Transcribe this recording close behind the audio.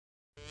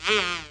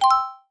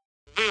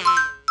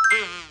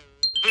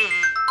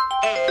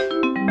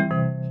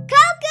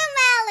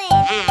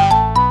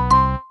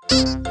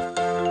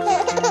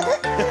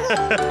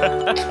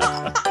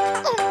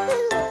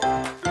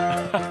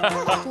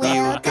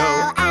We'll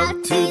go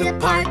out to the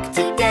park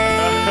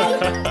today.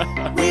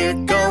 We're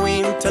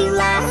going to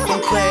laugh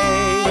and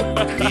play.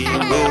 We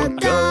will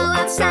go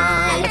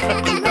outside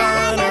and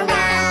run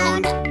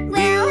around.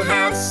 We'll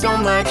have so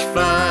much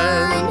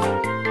fun.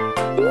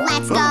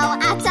 Let's go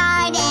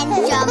outside and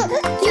jump,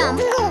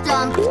 jump,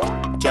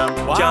 jump. Jump,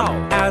 Wow.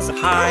 jump as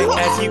high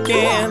as you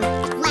can.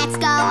 Let's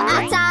go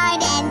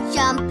outside and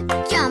jump,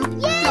 jump,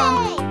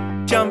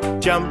 jump. Jump,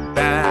 jump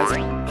as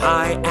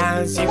high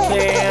as you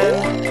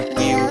can.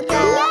 We'll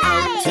go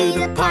out to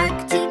the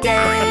park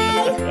today.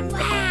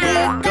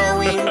 We're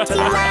going to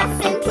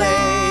laugh and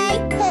play.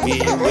 We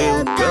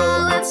will go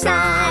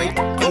outside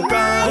and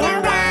run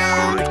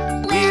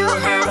around. We'll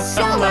have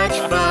so much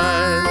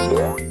fun.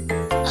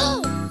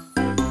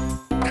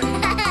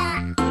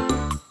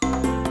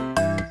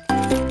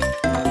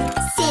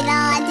 Sit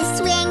on the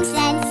swings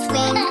and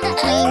swing,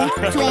 swing,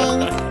 swing.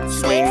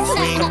 Swing,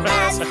 swing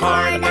as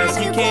hard as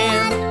you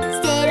can.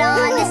 Sit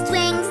on the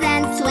swings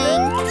and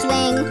swing,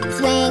 swing,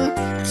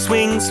 swing.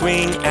 Swing,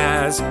 swing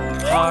as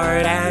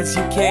hard as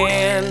you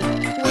can.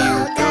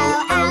 We'll go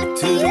out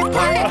to the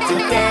park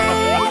today.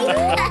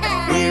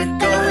 We're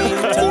going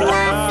to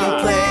laugh and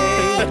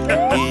play.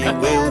 We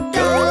will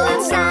go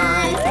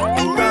outside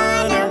and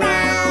run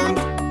around.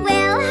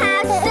 We'll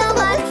have so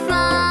much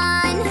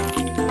fun.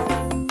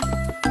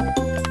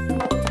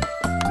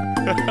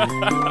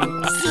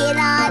 Sit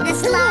on the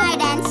slide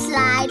and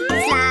slide,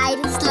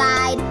 slide,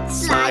 slide,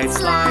 Slide,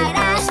 slide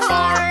as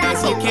far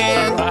as you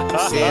can.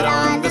 Sit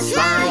on the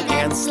slide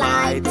and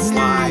slide,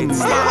 slide,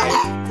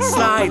 slide.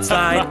 Slide,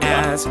 slide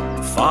as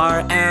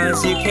far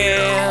as you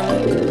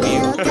can.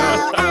 We'll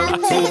go out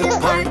to the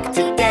park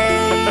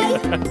today.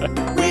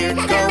 We're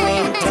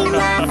going to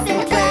laugh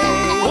and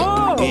play.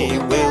 We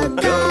will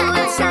go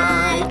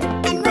outside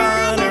and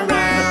run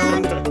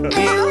around.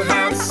 We'll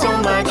have so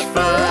much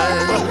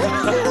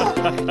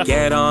fun.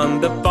 Get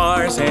on the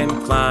bars and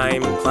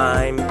climb,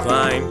 climb,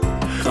 climb.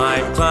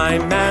 Climb,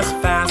 climb as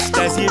fast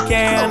as you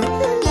can.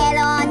 Get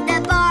on the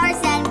bars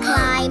and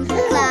climb,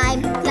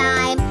 climb,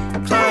 climb.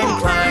 Climb,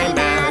 climb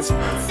as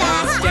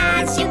fast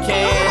as you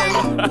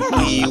can.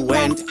 We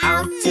went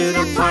out to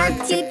the park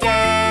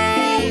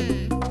today.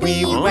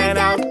 We went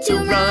out to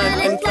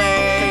run and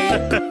play.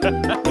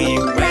 We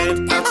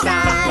went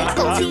outside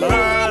to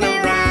run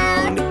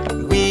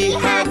around. We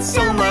had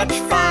so much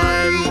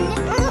fun.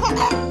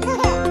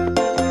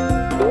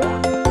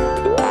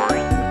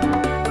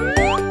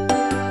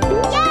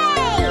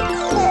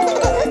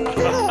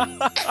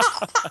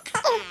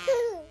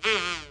 Yay!